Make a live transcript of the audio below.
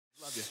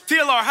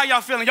TLR, how y'all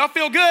feeling? Y'all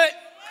feel good?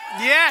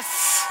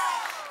 Yes.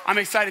 I'm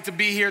excited to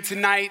be here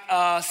tonight.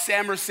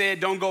 Sammer said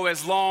don't go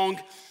as long.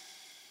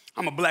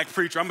 I'm a black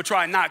preacher. I'm going to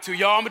try not to,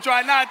 y'all. I'm going to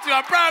try not to.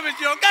 I promise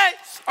you, okay?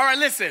 All right,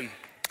 listen.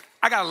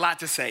 I got a lot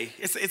to say.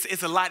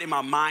 It's a lot in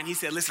my mind. He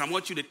said, listen, I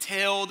want you to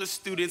tell the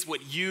students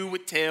what you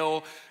would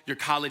tell your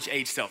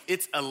college-age self.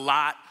 It's a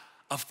lot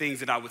of things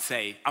that I would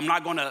say. I'm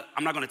not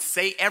gonna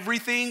say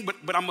everything,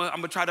 but I'm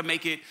gonna try to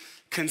make it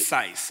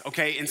concise,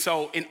 okay? And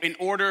so in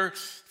order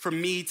for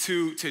me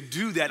to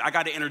do that, I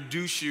gotta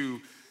introduce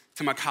you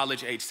to my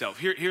college-age self.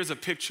 Here's a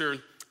picture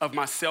of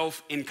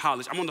myself in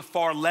college. I'm on the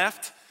far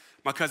left.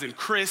 My cousin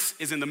Chris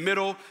is in the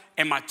middle,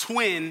 and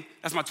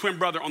that's my twin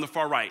brother on the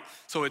far right.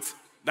 So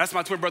that's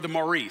my twin brother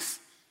Marquise.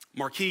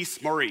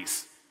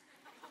 Maurice.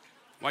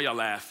 Why y'all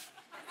laugh?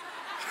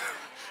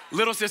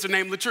 Little sister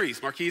named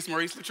Latrice. Marquise,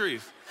 Maurice,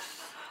 Latrice.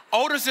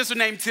 Older sister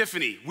named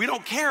Tiffany. We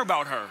don't care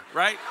about her,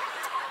 right?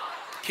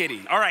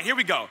 Kidding. All right, here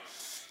we go.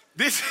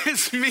 This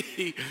is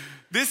me.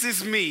 This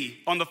is me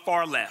on the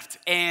far left.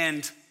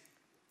 And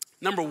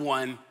number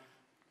one,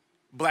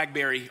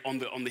 BlackBerry on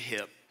the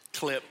hip,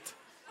 clipped.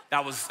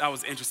 That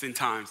was interesting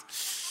times.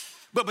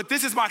 But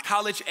this is my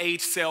college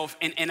age self,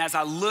 and as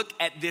I look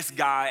at this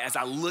guy, as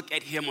I look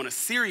at him on a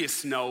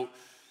serious note,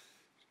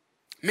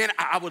 man,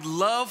 I would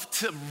love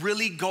to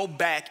really go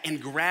back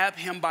and grab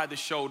him by the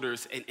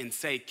shoulders and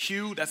say,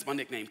 Q, that's my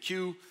nickname,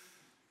 Q,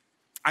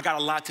 I got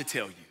a lot to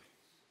tell you.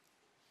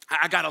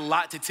 I got a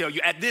lot to tell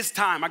you. At this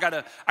time, I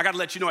gotta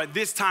let you know, at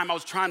this time, I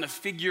was trying to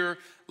figure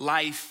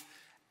life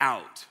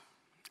out.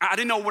 I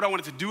didn't know what I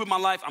wanted to do with my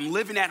life. I'm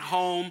living at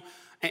home.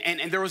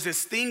 And there was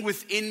this thing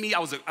within me. I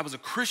was a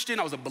Christian.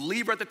 I was a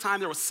believer at the time.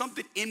 There was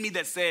something in me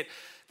that said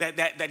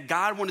that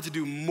God wanted to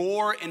do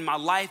more in my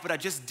life, but I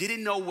just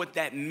didn't know what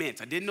that meant.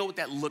 I didn't know what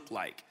that looked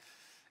like.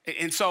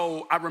 And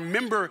so I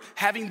remember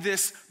having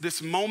this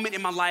moment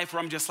in my life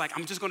where I'm just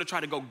going to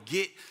try to go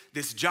get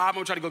this job. I'm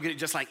going to try to go get it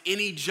just like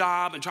any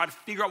job and try to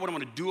figure out what I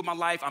want to do with my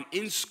life. I'm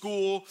in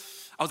school.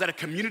 I was at a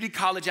community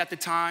college at the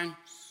time.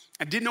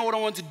 I didn't know what I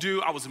wanted to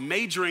do. I was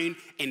majoring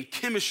in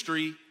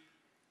chemistry.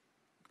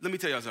 Let me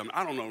tell you something.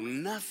 I don't know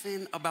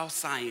nothing about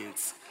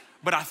science,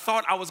 but I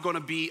thought I was going to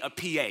be a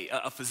PA,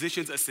 a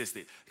physician's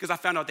assistant, because I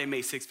found out they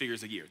made 6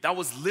 figures a year. That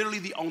was literally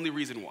the only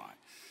reason why.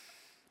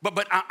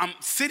 But I'm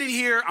sitting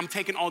here, I'm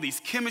taking all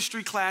these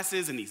chemistry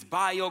classes and these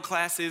bio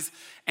classes,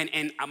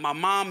 and my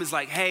mom is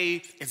like,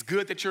 hey, it's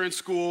good that you're in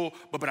school,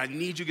 but I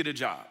need you to get a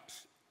job.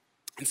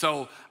 And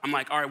so I'm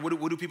like, all right, what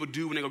do people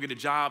do when they go get a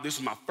job? This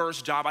was my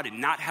first job. I did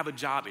not have a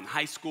job in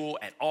high school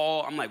at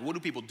all. I'm like, what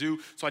do people do?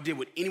 So I did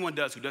what anyone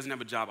does who doesn't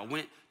have a job. I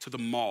went to the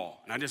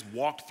mall, and I just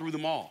walked through the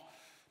mall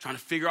trying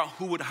to figure out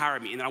who would hire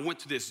me. And then I went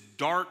to this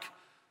dark,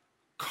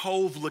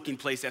 cove-looking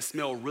place that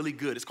smelled really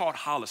good. It's called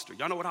Hollister.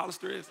 Y'all know what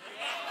Hollister is?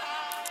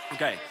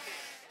 Okay.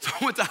 So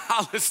I went to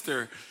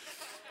Hollister,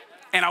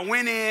 and I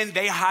went in.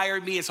 They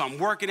hired me, and so I'm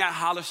working at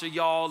Hollister,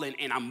 y'all, and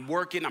I'm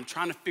working. I'm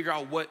trying to figure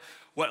out what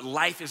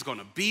life is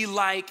gonna be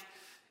like.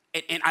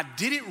 And I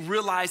didn't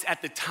realize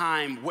at the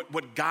time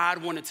what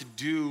God wanted to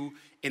do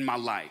in my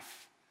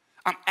life.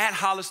 I'm at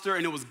Hollister,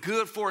 and it was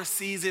good for a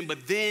season,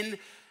 but then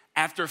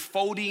after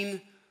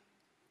folding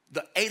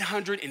the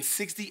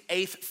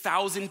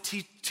 868,000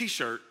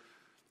 t-shirt,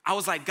 I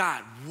was like,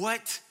 God,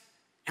 what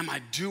am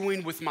I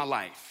doing with my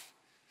life?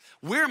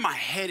 Where am I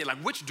headed? Like,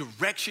 which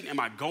direction am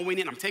I going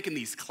in? I'm taking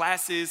these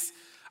classes.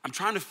 I'm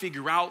trying to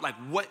figure out like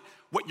what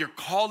you're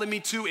calling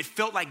me to. It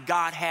felt like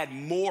God had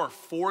more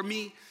for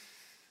me.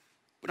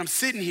 But I'm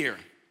sitting here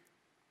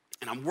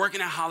and I'm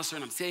working at Hollister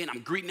and I'm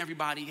greeting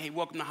everybody. Hey,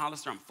 welcome to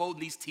Hollister. I'm folding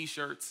these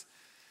t-shirts.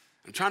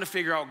 I'm trying to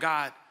figure out,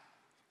 God,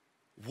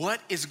 what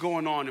is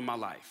going on in my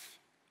life?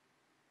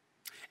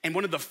 And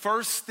one of the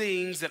first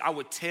things that I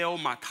would tell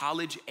my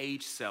college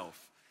age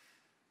self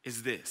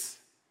is this.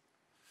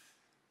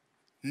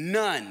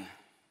 None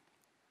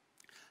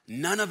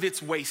of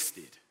it's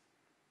wasted.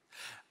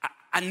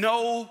 I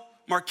know,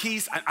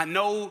 Marquise, I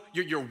know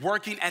you're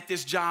working at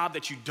this job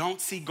that you don't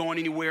see going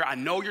anywhere. I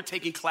know you're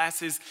taking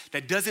classes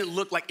that doesn't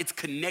look like it's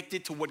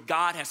connected to what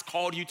God has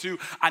called you to.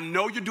 I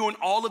know you're doing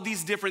all of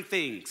these different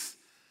things.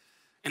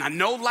 And I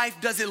know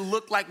life doesn't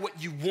look like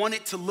what you want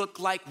it to look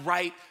like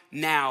right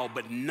now,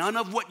 but none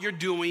of what you're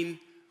doing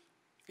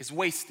is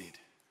wasted.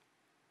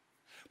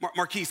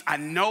 Marquise, I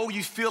know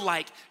you feel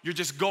like you're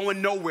just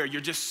going nowhere.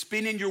 You're just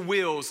spinning your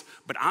wheels,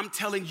 but I'm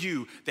telling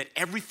you that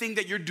everything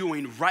that you're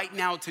doing right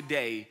now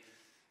today,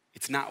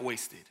 it's not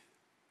wasted.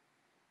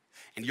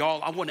 And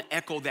y'all, I want to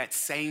echo that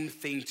same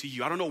thing to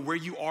you. I don't know where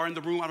you are in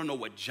the room. I don't know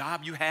what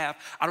job you have.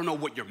 I don't know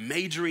what you're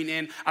majoring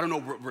in. I don't know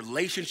what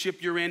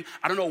relationship you're in.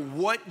 I don't know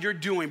what you're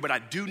doing, but I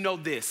do know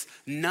this.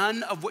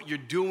 None of what you're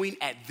doing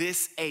at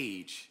this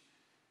age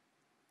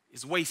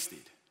is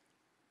wasted.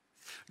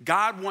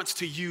 God wants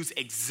to use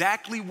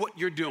exactly what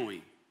you're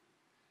doing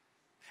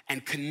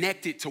and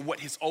connect it to what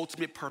his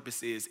ultimate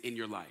purpose is in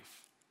your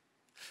life.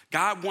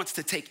 God wants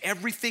to take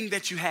everything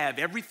that you have,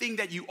 everything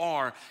that you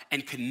are,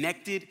 and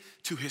connect it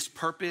to his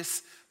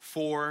purpose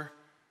for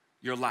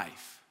your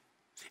life.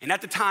 And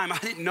at the time, I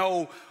didn't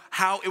know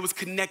how it was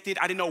connected.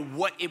 I didn't know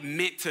what it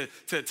meant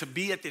to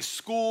be at this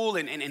school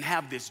and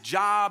have this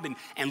job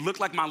and look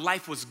like my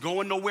life was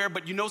going nowhere.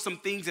 But you know some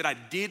things that I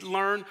did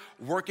learn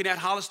working at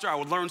Hollister? I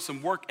would learn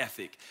some work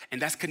ethic,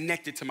 and that's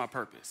connected to my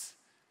purpose.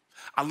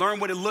 I learned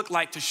what it looked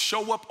like to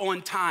show up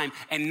on time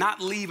and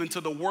not leave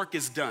until the work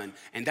is done,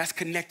 and that's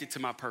connected to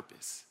my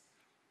purpose.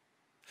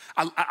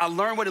 I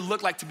learned what it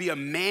looked like to be a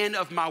man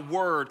of my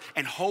word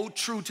and hold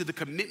true to the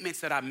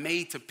commitments that I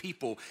made to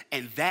people,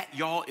 and that,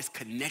 y'all, is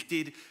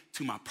connected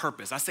to my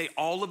purpose. I say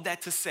all of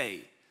that to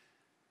say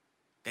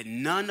that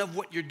none of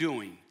what you're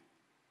doing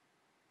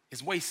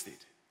is wasted.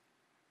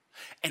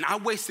 And I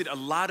wasted a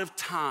lot of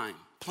time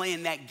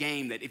playing that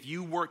game that if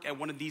you work at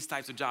one of these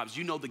types of jobs,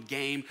 you know the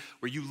game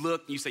where you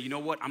look and you say, you know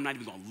what, I'm not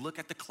even gonna look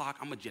at the clock,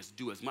 I'm gonna just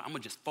do as much, I'm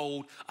gonna just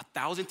fold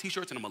 1,000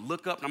 t-shirts and I'm gonna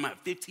look up and I'm gonna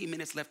have 15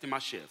 minutes left in my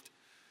shift.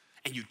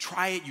 And you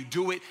try it, you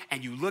do it,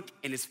 and you look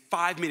and it's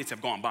 5 minutes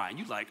have gone by and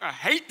you're like, I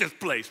hate this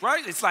place,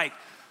 right? It's like,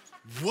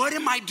 what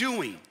am I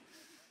doing?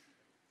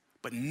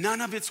 But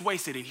none of it's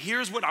wasted. And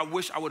here's what I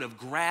wish I would have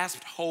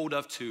grasped hold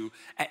of to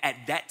at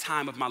that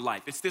time of my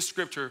life. It's this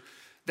scripture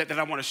that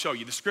I wanna show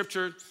you. The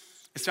scripture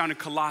is found in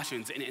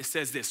Colossians, and it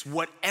says this: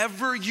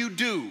 whatever you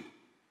do,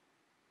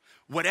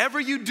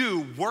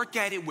 work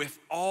at it with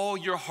all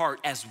your heart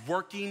as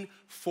working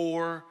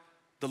for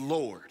the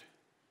Lord,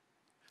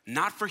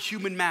 not for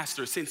human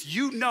masters, since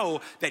you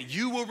know that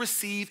you will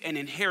receive an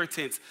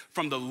inheritance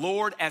from the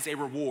Lord as a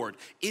reward.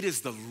 It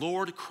is the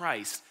Lord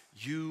Christ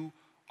you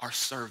are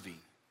serving.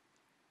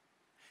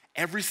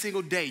 Every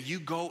single day you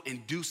go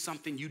and do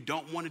something you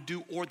don't want to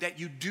do or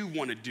that you do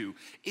want to do.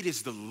 It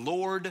is the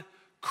Lord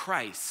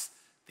Christ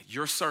that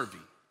you're serving.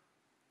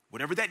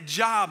 Whatever that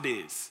job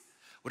is,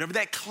 whatever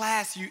that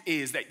class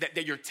is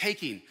that you're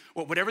taking,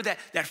 or whatever that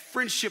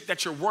friendship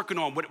that you're working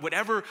on,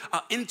 whatever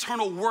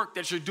internal work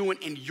that you're doing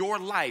in your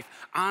life,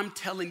 I'm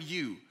telling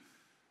you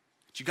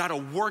that you gotta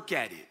work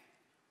at it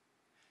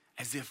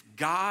as if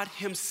God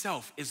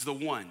himself is the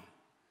one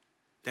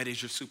that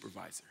is your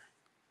supervisor.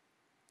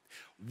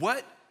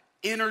 What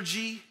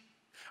energy,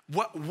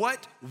 what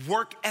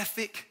work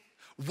ethic,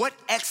 what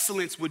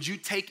excellence would you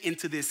take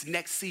into this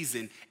next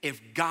season if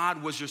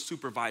God was your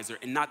supervisor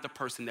and not the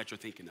person that you're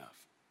thinking of?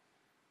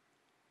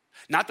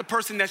 Not the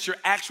person that's your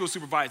actual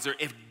supervisor.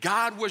 If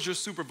God was your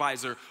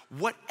supervisor,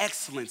 what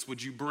excellence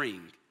would you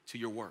bring to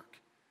your work?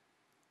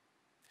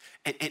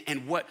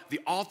 And what the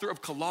author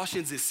of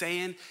Colossians is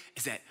saying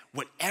is that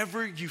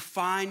whatever you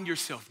find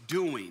yourself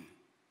doing,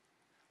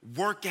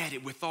 work at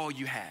it with all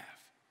you have.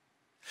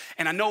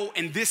 And I know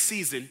in this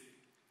season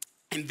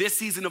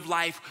of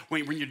life,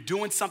 when you're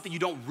doing something you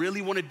don't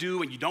really want to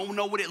do and you don't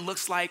know what it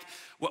looks like,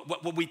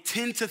 what we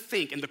tend to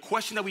think, and the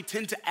question that we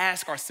tend to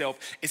ask ourselves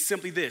is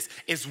simply this: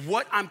 is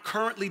what I'm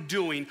currently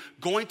doing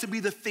going to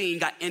be the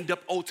thing I end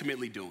up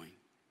ultimately doing?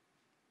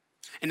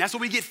 And that's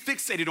what we get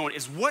fixated on,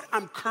 is what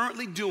I'm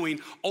currently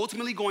doing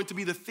ultimately going to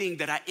be the thing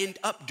that I end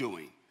up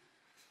doing?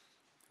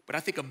 But I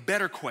think a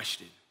better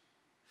question,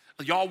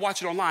 y'all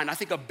watch it online, I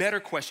think a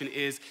better question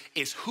is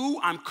who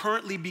I'm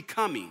currently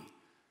becoming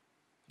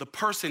the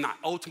person I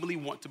ultimately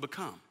want to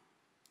become?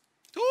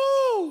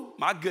 Ooh,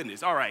 my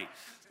goodness. All right,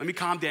 let me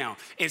calm down.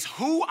 Is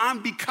who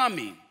I'm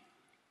becoming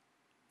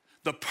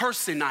the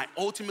person I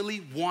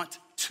ultimately want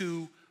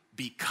to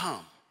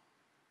become?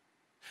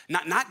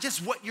 Not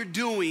just what you're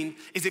doing.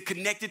 Is it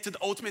connected to the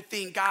ultimate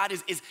thing? God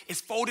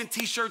is folding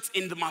t-shirts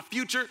into my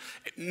future?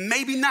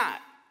 Maybe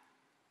not.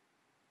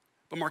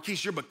 But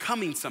Marquise, you're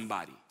becoming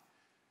somebody.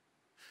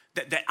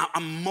 That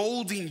I'm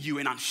molding you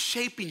and I'm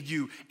shaping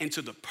you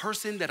into the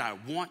person that I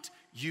want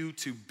you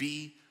to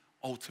be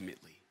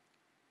ultimately.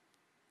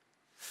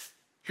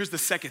 Here's the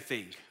second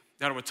thing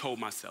that I would have told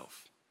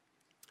myself,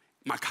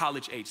 my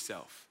college age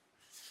self.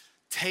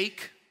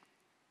 Take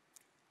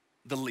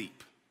the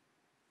leap.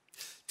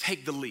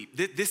 Take the leap.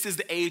 This is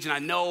the age, and I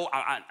know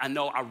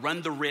I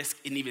run the risk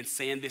in even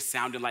saying this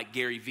sounding like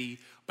Gary Vee,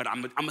 but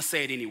I'm gonna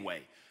say it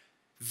anyway.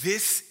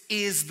 This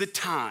is the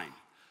time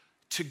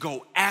to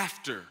go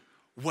after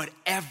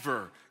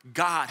whatever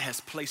God has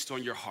placed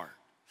on your heart.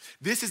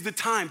 This is the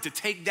time to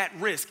take that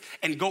risk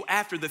and go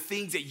after the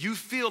things that you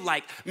feel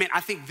like, man,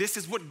 I think this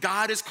is what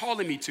God is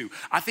calling me to.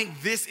 I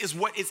think this is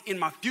what is in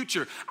my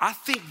future. I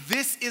think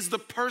this is the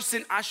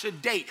person I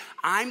should date.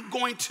 I'm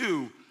going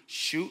to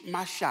shoot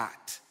my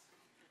shot.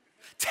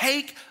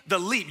 Take the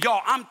leap.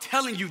 Y'all, I'm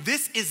telling you,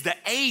 this is the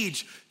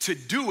age to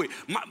do it.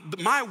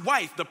 My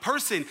wife, the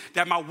person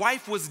that my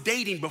wife was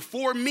dating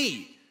before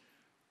me,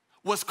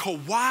 was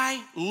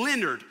Kawhi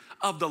Leonard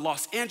of the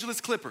Los Angeles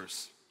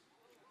Clippers.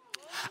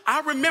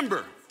 I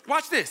remember,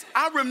 watch this,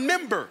 I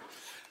remember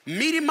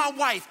meeting my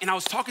wife and I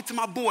was talking to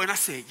my boy and I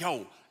said,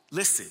 yo,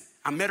 listen,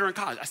 I met her in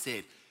college. I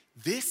said,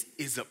 this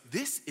is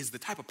the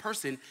type of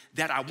person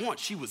that I want.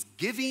 She was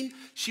giving,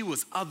 she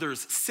was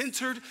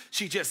others-centered,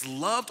 she just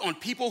loved on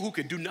people who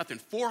could do nothing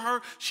for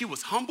her, she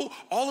was humble.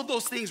 All of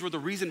those things were the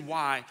reason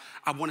why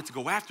I wanted to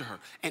go after her.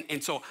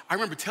 And so I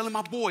remember telling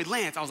my boy,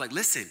 Lance, I was like,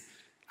 listen,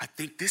 I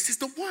think this is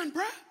the one,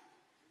 bruh.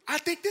 I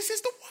think this is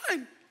the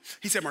one.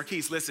 He said,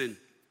 Marquise, listen,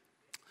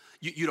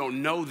 you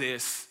don't know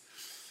this,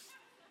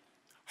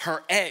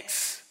 her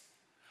ex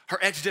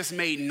just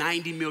made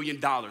 $90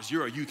 million.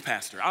 You're a youth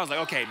pastor. I was like,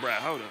 okay, bro,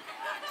 hold up.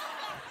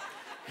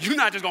 You're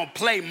not just gonna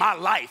play my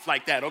life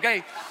like that,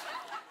 okay?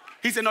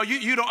 He said, no,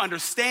 you don't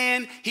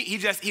understand. He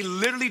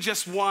literally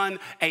just won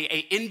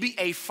a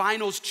NBA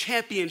Finals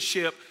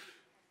championship.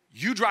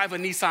 You drive a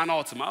Nissan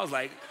Altima. I was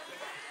like,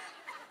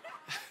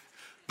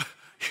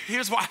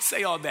 here's why I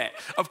say all that.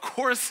 Of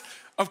course,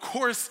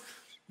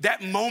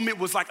 that moment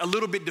was like a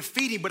little bit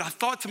defeating, but I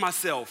thought to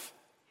myself,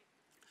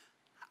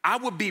 I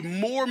would be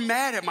more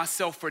mad at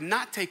myself for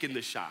not taking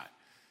the shot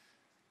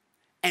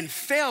and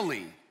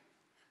failing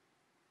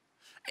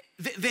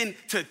than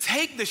to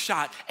take the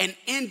shot and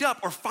end up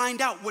or find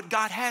out what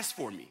God has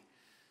for me.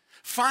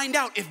 Find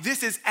out if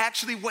this is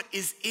actually what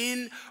is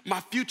in my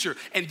future.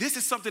 And this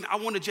is something I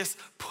want to just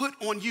put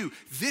on you.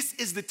 This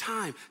is the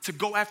time to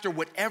go after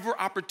whatever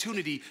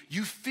opportunity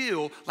you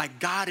feel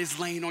like God is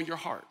laying on your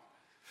heart.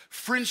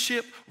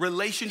 Friendship,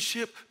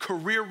 relationship,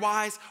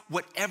 career-wise,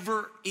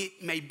 whatever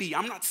it may be.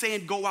 I'm not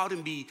saying go out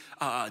and be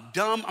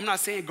dumb. I'm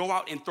not saying go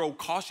out and throw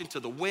caution to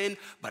the wind,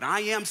 but I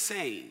am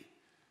saying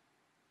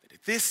that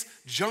at this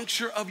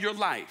juncture of your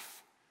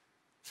life,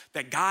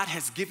 that God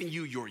has given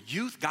you your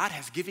youth, God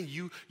has given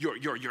you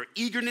your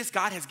eagerness,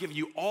 God has given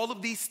you all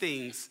of these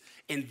things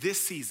in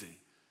this season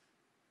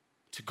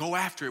to go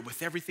after it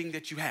with everything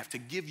that you have, to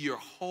give your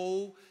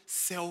whole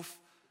self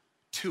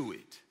to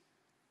it.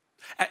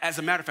 As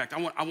a matter of fact,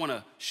 I want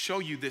to show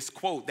you this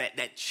quote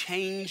that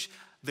changed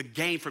the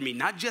game for me,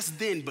 not just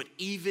then, but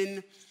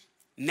even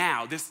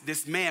now.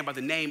 This man by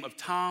the name of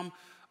Tom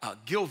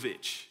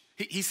Gilovich,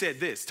 he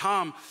said this.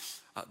 Tom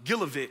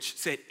Gilovich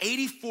said,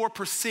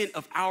 84%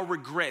 of our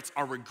regrets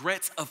are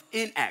regrets of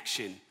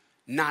inaction,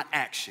 not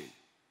action.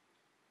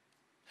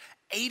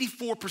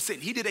 84%.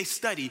 He did a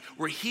study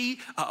where he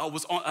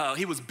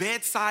was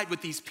bedside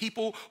with these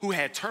people who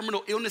had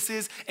terminal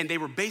illnesses, and they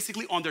were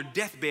basically on their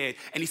deathbed.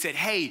 And he said,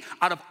 hey,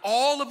 out of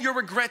all of your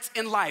regrets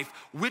in life,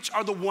 which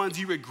are the ones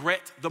you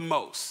regret the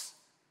most?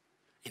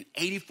 And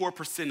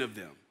 84% of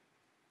them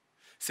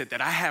said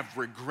that I have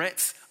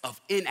regrets of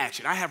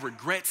inaction. I have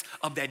regrets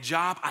of that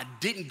job I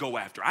didn't go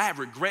after. I have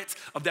regrets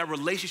of that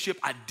relationship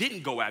I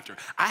didn't go after.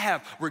 I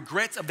have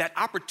regrets of that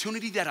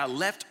opportunity that I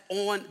left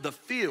on the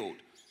field.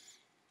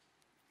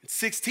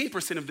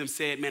 16% of them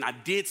said, man, I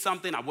did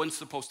something I wasn't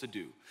supposed to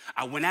do.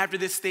 I went after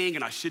this thing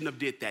and I shouldn't have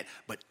did that.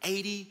 But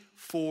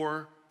 84%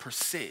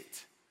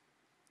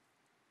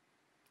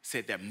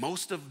 said that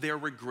most of their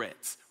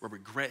regrets were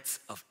regrets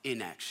of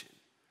inaction,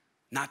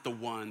 not the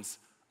ones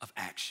of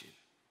action.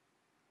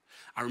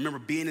 I remember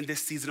being in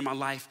this season of my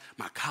life,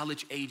 my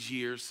college age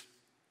years,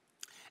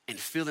 and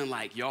feeling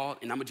like, y'all,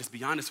 and I'm gonna just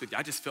be honest with you,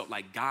 I just felt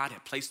like God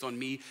had placed on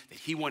me that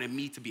he wanted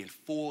me to be in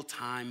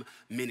full-time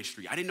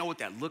ministry. I didn't know what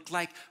that looked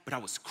like, but I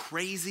was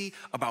crazy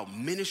about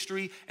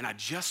ministry, and I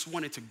just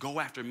wanted to go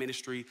after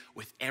ministry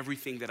with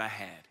everything that I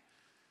had.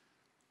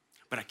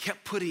 But I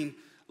kept putting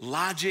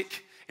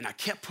logic, and I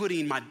kept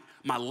putting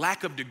my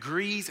lack of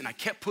degrees, and I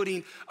kept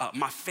putting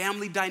my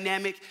family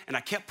dynamic, and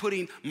I kept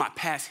putting my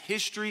past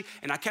history,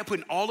 and I kept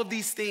putting all of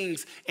these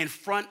things in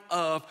front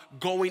of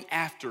going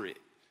after it.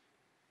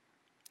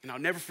 And I'll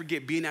never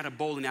forget being at a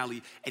bowling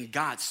alley and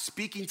God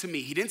speaking to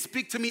me. He didn't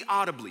speak to me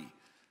audibly,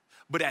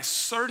 but as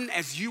certain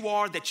as you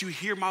are that you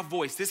hear my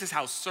voice, this is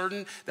how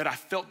certain that I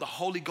felt the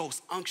Holy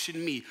Ghost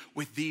unction me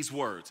with these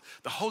words.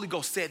 The Holy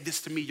Ghost said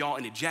this to me, y'all,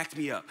 and it jacked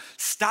me up.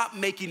 Stop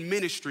making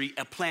ministry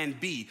a plan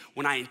B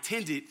when I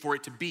intended for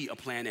it to be a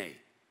plan A.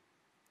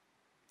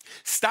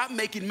 Stop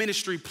making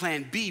ministry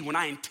plan B when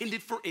I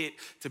intended for it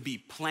to be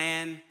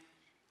plan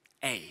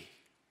A.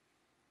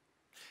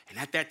 And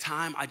at that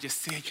time, I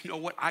just said, you know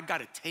what? I got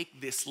to take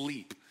this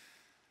leap.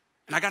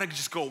 And I got to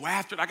just go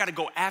after it. I got to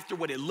go after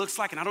what it looks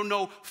like. And I don't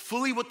know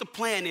fully what the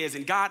plan is.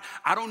 And God,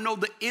 I don't know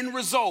the end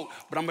result,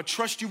 but I'm going to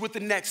trust you with the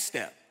next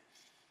step.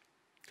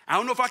 I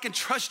don't know if I can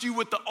trust you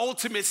with the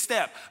ultimate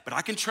step, but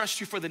I can trust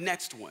you for the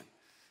next one.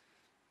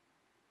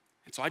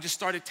 And so I just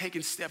started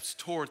taking steps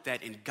toward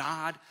that. And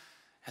God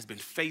has been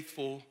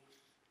faithful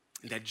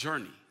in that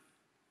journey.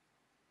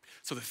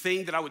 So the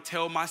thing that I would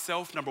tell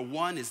myself, number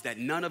one, is that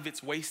none of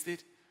it's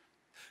wasted.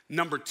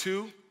 Number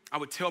two, I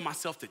would tell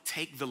myself to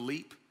take the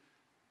leap.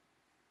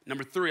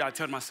 Number three, I would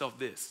tell myself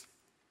this: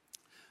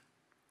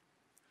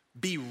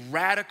 be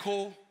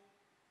radical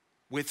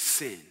with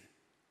sin.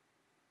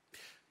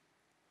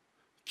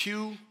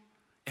 Q,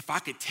 if I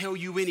could tell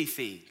you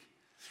anything,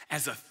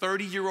 as a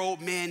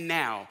 30-year-old man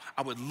now,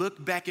 I would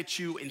look back at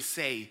you and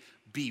say,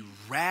 be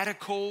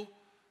radical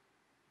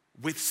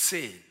with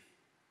sin.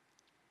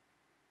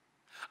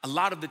 A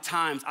lot of the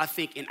times, I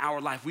think in our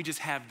life, we just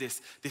have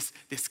this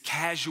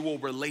casual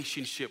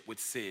relationship with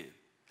sin.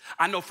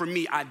 I know for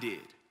me, I did.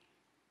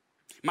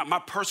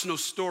 My personal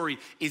story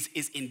is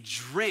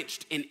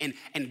drenched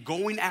in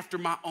going after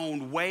my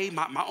own way.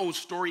 My own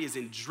story is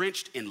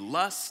drenched in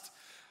lust.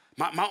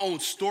 My own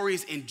story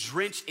is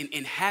drenched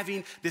in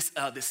having this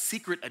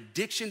secret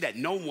addiction that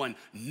no one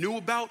knew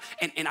about.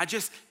 And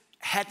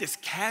had this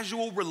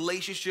casual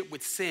relationship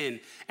with sin,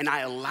 and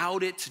I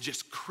allowed it to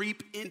just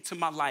creep into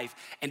my life,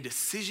 and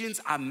decisions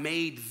I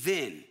made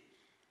then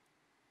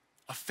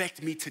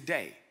affect me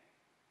today.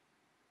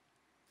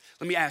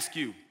 Let me ask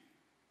you,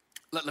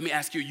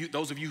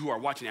 those of you who are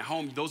watching at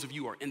home, those of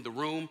you who are in the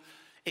room,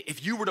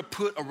 if you were to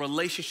put a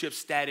relationship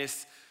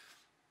status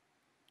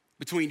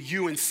between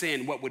you and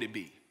sin, what would it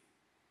be?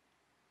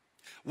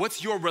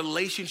 What's your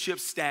relationship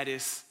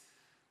status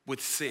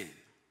with sin?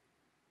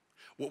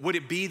 Would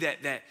it be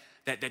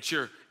that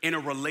you're in a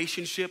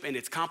relationship and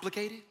it's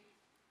complicated?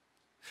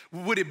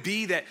 Would it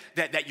be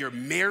that you're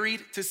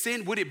married to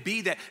sin? Would it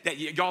be that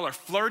y'all are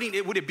flirting?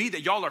 Would it be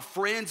that y'all are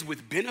friends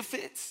with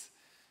benefits?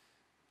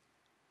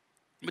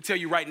 I'm gonna tell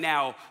you right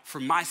now, for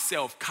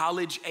myself,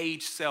 college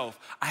age self,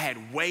 I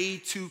had way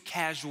too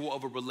casual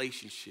of a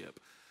relationship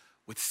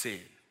with sin.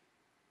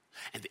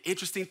 And the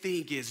interesting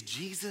thing is,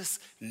 Jesus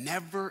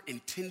never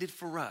intended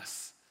for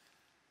us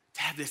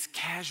to have this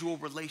casual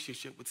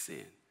relationship with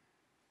sin.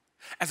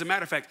 As a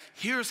matter of fact,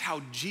 here's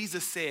how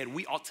Jesus said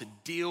we ought to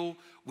deal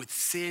with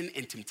sin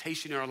and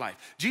temptation in our life.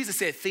 Jesus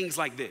said things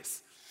like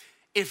this: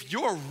 if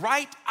your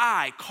right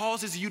eye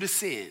causes you to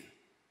sin,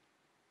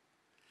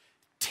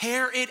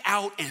 tear it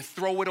out and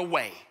throw it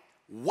away.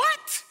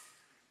 What?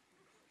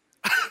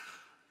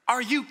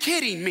 Are you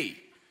kidding me?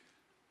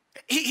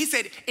 He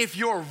said, if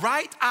your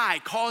right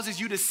eye causes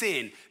you to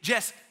sin,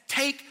 just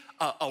take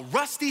a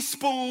rusty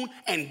spoon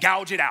and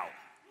gouge it out.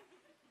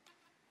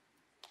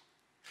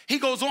 He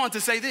goes on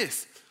to say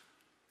this: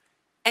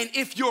 and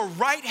if your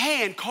right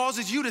hand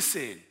causes you to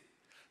sin,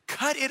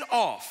 cut it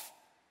off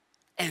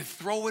and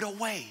throw it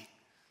away.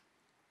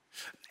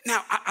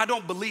 Now, I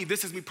don't believe,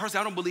 this is me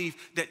personally, I don't believe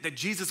that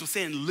Jesus was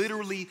saying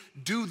literally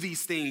do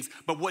these things,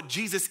 but what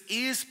Jesus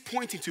is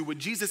pointing to, what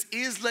Jesus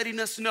is letting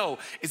us know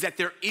is that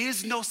there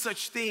is no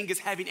such thing as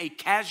having a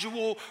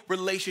casual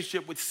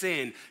relationship with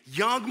sin.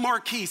 Young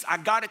Marquise, I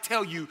gotta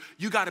tell you,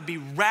 you gotta be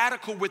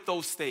radical with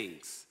those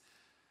things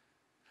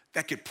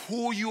that could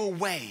pull you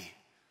away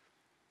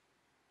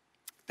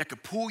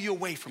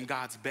from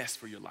God's best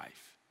for your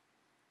life.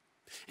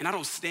 And I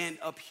don't stand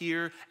up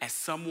here as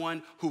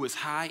someone who is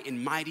high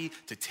and mighty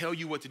to tell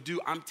you what to do.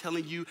 I'm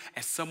telling you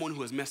as someone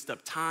who has messed up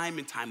time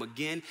and time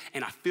again.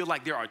 And I feel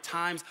like there are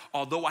times,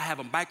 although I have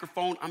a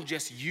microphone, I'm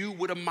just you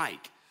with a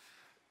mic.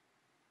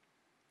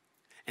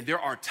 And there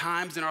are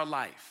times in our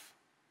life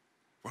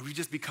where we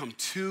just become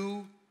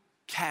too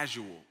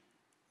casual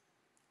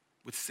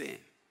with sin.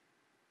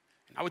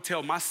 And I would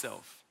tell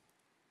myself,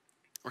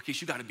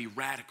 Marquise, you gotta be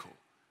radical.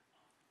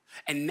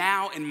 And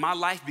now in my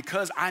life,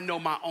 because I know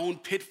my own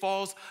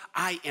pitfalls,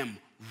 I am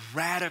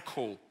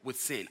radical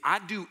with sin. I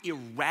do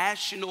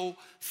irrational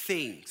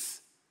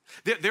things.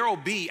 There will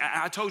be,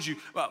 I told you,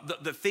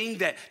 the thing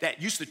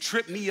that used to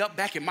trip me up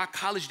back in my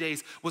college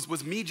days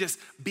was me just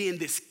being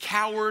this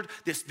coward,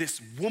 this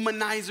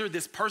womanizer,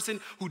 this person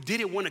who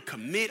didn't want to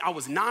commit. I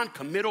was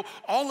non-committal,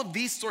 all of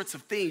these sorts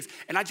of things.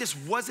 And I just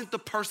wasn't the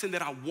person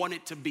that I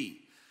wanted to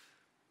be.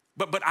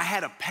 But I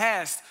had a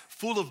past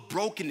full of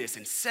brokenness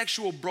and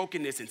sexual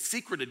brokenness and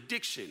secret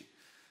addiction.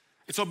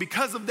 And so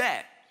because of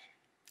that,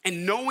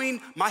 and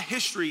knowing my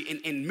history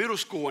in middle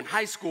school and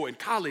high school and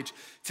college,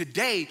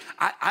 today,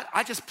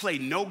 I just play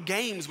no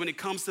games when it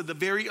comes to the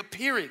very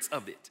appearance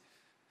of it.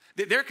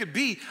 I could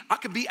be,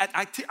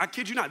 I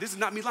kid you not, this is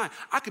not me lying.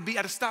 I could be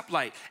at a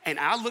stoplight and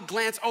I'll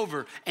glance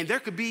over and there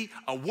could be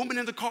a woman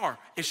in the car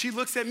and she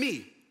looks at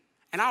me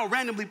and I'll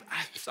randomly,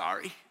 I'm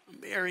sorry,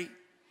 I'm married.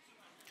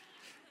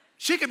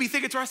 She could be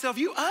thinking to herself,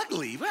 you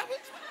ugly.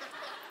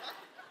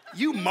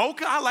 You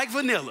mocha, I like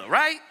vanilla,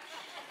 right?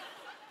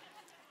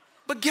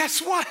 But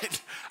guess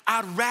what?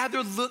 I'd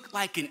rather look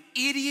like an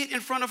idiot in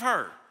front of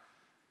her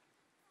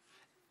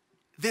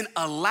than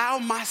allow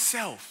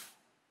myself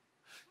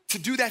to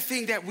do that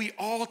thing that we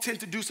all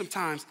tend to do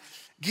sometimes,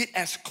 get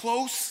as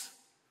close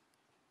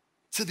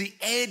to the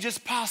edge as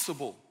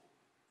possible,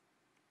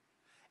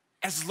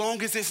 as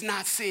long as it's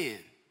not sin.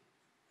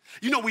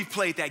 You know, we've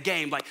played that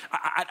game. Like,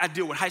 I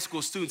deal with high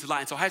school students a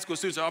lot. And so high school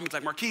students are always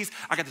like, Marquise,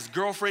 I got this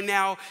girlfriend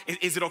now.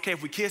 Is it okay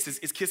if we kiss?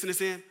 Is kissing a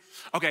sin?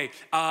 Okay,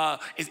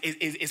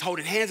 is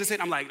holding hands a sin?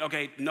 I'm like,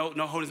 okay, no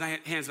holding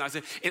hands. And I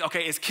said,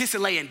 okay, is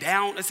kissing laying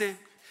down a sin?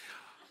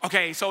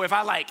 Okay, so if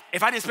I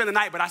didn't spend the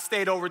night, but I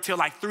stayed over till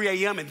like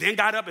 3 a.m. and then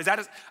got up, is that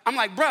a, I'm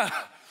like, bruh,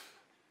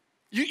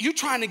 you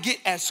trying to get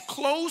as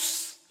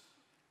close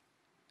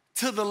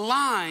to the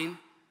line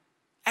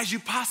as you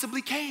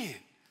possibly can.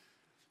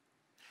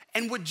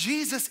 And what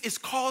Jesus is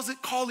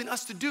calling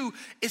us to do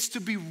is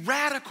to be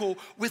radical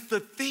with the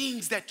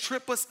things that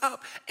trip us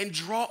up and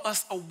draw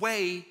us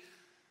away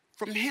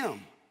from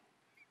him.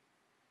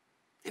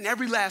 And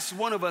every last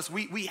one of us,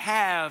 we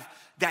have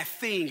that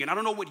thing. And I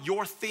don't know what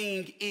your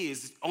thing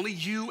is. Only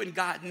you and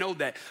God know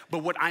that. But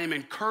what I am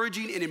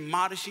encouraging and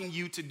admonishing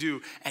you to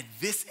do at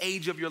this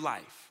age of your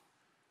life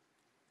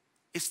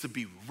is to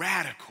be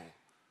radical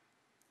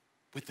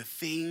with the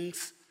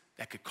things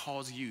that could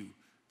cause you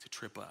to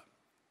trip up.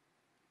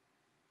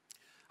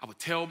 I would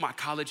tell my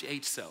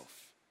college-age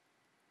self,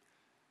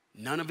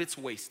 none of it's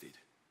wasted.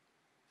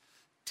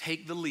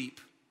 Take the leap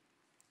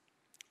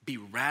Be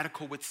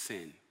radical with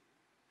sin.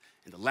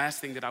 And the last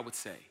thing that I would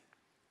say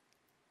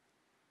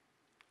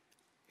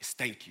is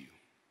thank you.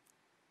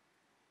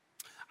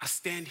 I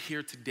stand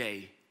here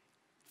today,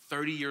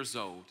 30 years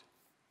old,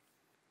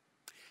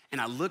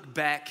 and I look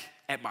back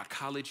at my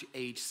college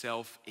age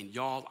self, and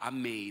y'all, I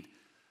made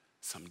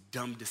some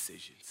dumb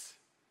decisions.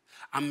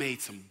 I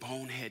made some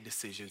bonehead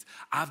decisions.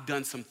 I've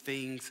done some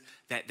things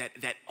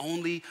that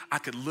only I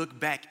could look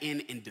back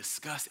in and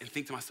discuss and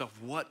think to myself,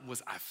 what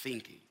was I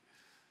thinking?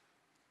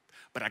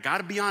 But I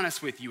gotta be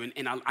honest with you,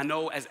 and I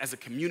know as a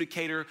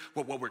communicator,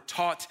 what we're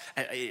taught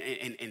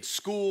in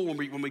school,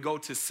 when we go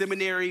to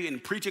seminary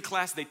and preaching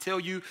class, they tell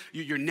you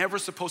you're never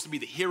supposed to be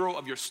the hero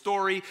of your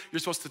story. You're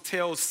supposed to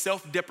tell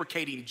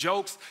self-deprecating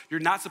jokes.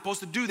 You're not supposed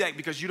to do that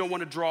because you don't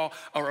want to draw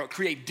or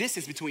create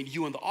distance between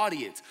you and the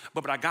audience.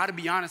 But I gotta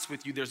be honest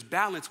with you, there's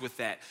balance with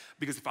that.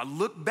 Because if I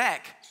look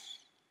back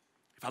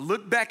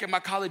at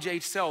my college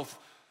age self,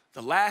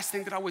 the last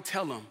thing that I would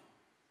tell them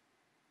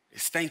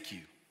is thank you.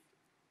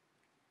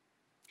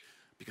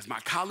 Because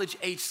my college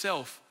age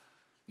self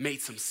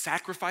made some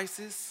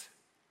sacrifices,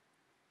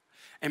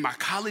 and my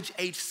college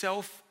age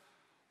self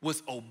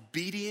was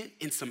obedient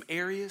in some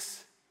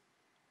areas.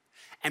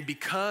 And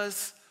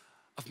because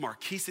of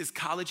Marquise's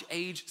college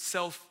age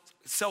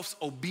self's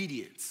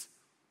obedience,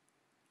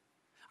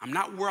 I'm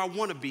not where I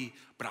want to be,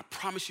 but I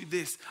promise you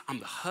this, I'm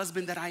the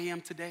husband that I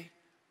am today.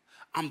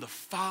 I'm the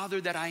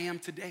father that I am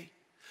today.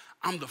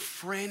 I'm the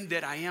friend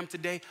that I am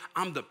today.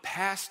 I'm the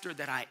pastor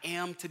that I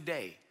am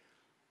today.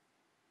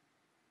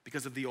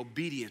 Because of the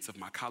obedience of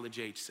my college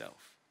age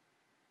self.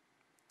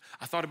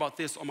 I thought about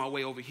this on my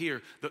way over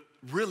here. That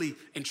really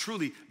and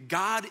truly,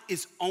 God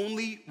is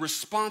only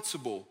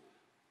responsible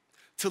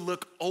to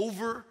look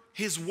over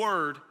his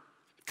word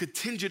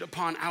contingent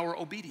upon our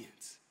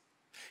obedience.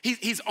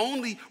 He's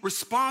only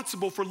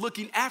responsible for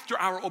looking after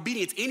our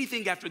obedience.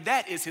 Anything after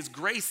that is his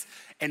grace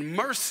and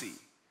mercy.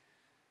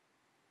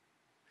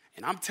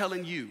 And I'm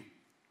telling you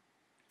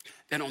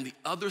that on the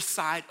other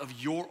side of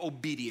your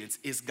obedience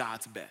is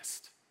God's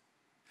best.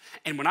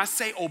 And when I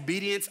say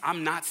obedience,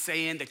 I'm not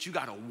saying that you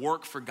gotta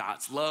work for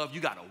God's love. You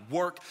gotta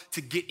work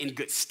to get in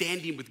good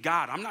standing with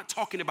God. I'm not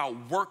talking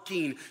about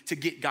working to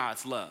get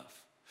God's love.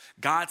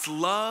 God's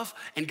love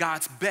and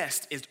God's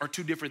best are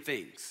two different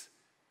things.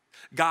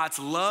 God's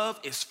love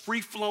is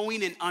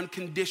free-flowing and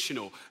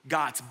unconditional.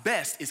 God's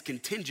best is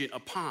contingent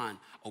upon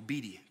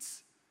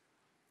obedience.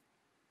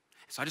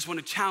 So I just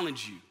wanna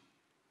challenge you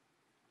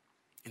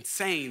in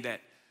saying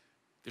that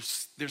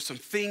there's some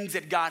things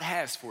that God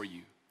has for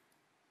you.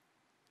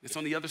 It's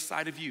on the other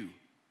side of you,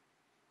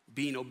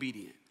 being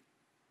obedient.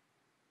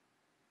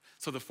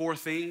 So the 4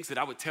 things that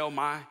I would tell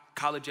my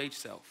college age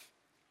self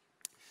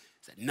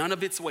is that none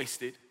of it's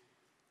wasted.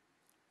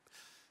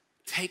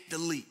 Take the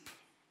leap.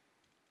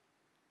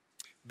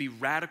 Be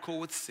radical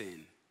with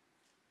sin.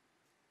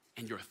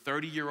 And your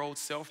 30-year-old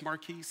self,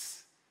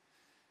 Marquise,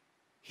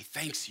 he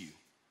thanks you.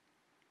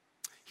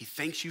 He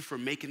thanks you for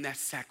making that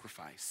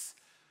sacrifice.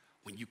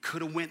 When you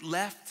could have went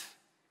left,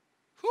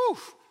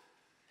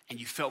 and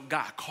you felt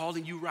God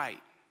calling you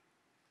right,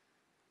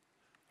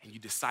 and you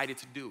decided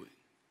to do it.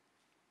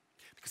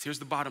 Because here's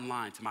the bottom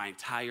line to my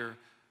entire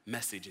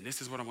message, and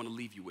this is what I want to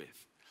leave you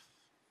with.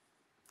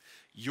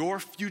 Your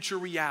future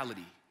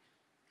reality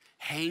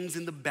hangs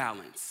in the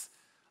balance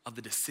of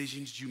the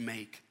decisions you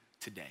make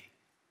today.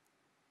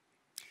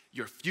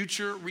 Your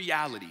future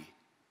reality,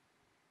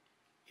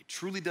 it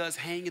truly does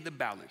hang in the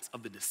balance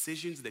of the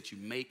decisions that you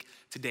make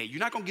today. You're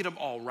not going to get them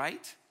all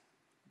right.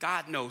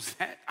 God knows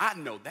that. I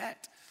know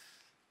that.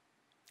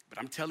 But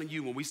I'm telling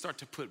you, when we start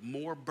to put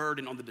more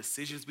burden on the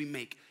decisions we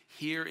make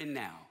here and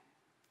now,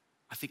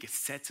 I think it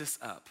sets us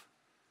up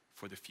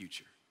for the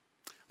future.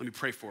 Let me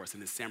pray for us,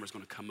 and then Samra's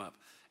gonna come up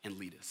and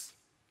lead us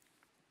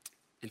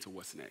into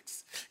what's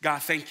next.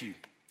 God, thank you.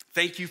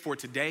 Thank you for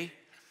today.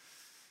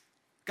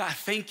 God,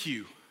 thank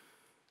you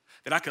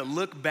that I could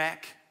look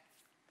back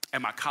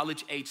at my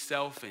college age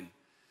self and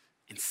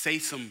say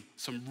some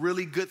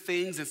really good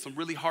things and some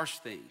really harsh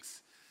things.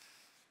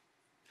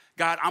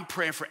 God, I'm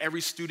praying for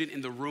every student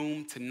in the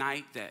room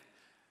tonight that,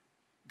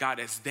 God,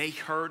 as they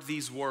heard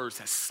these words,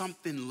 that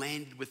something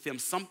landed with them,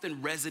 something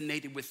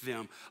resonated with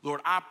them.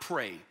 Lord, I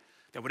pray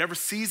that whatever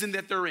season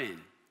that they're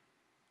in,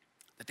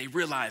 that they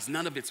realize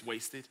none of it's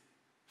wasted.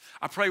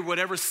 I pray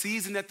whatever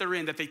season that they're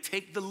in, that they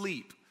take the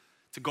leap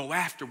to go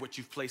after what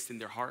you've placed in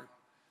their heart.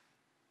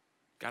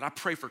 God, I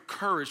pray for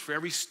courage for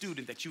every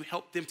student, that you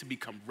help them to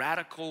become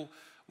radical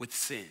with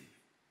sin.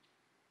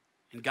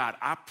 And God,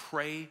 I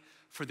pray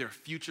for their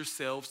future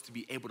selves to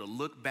be able to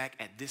look back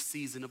at this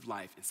season of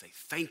life and say,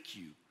 thank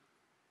you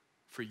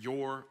for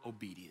your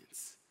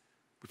obedience.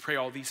 We pray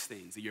all these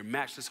things in your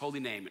matchless holy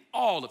name. And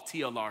all of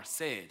TLR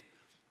said,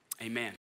 amen.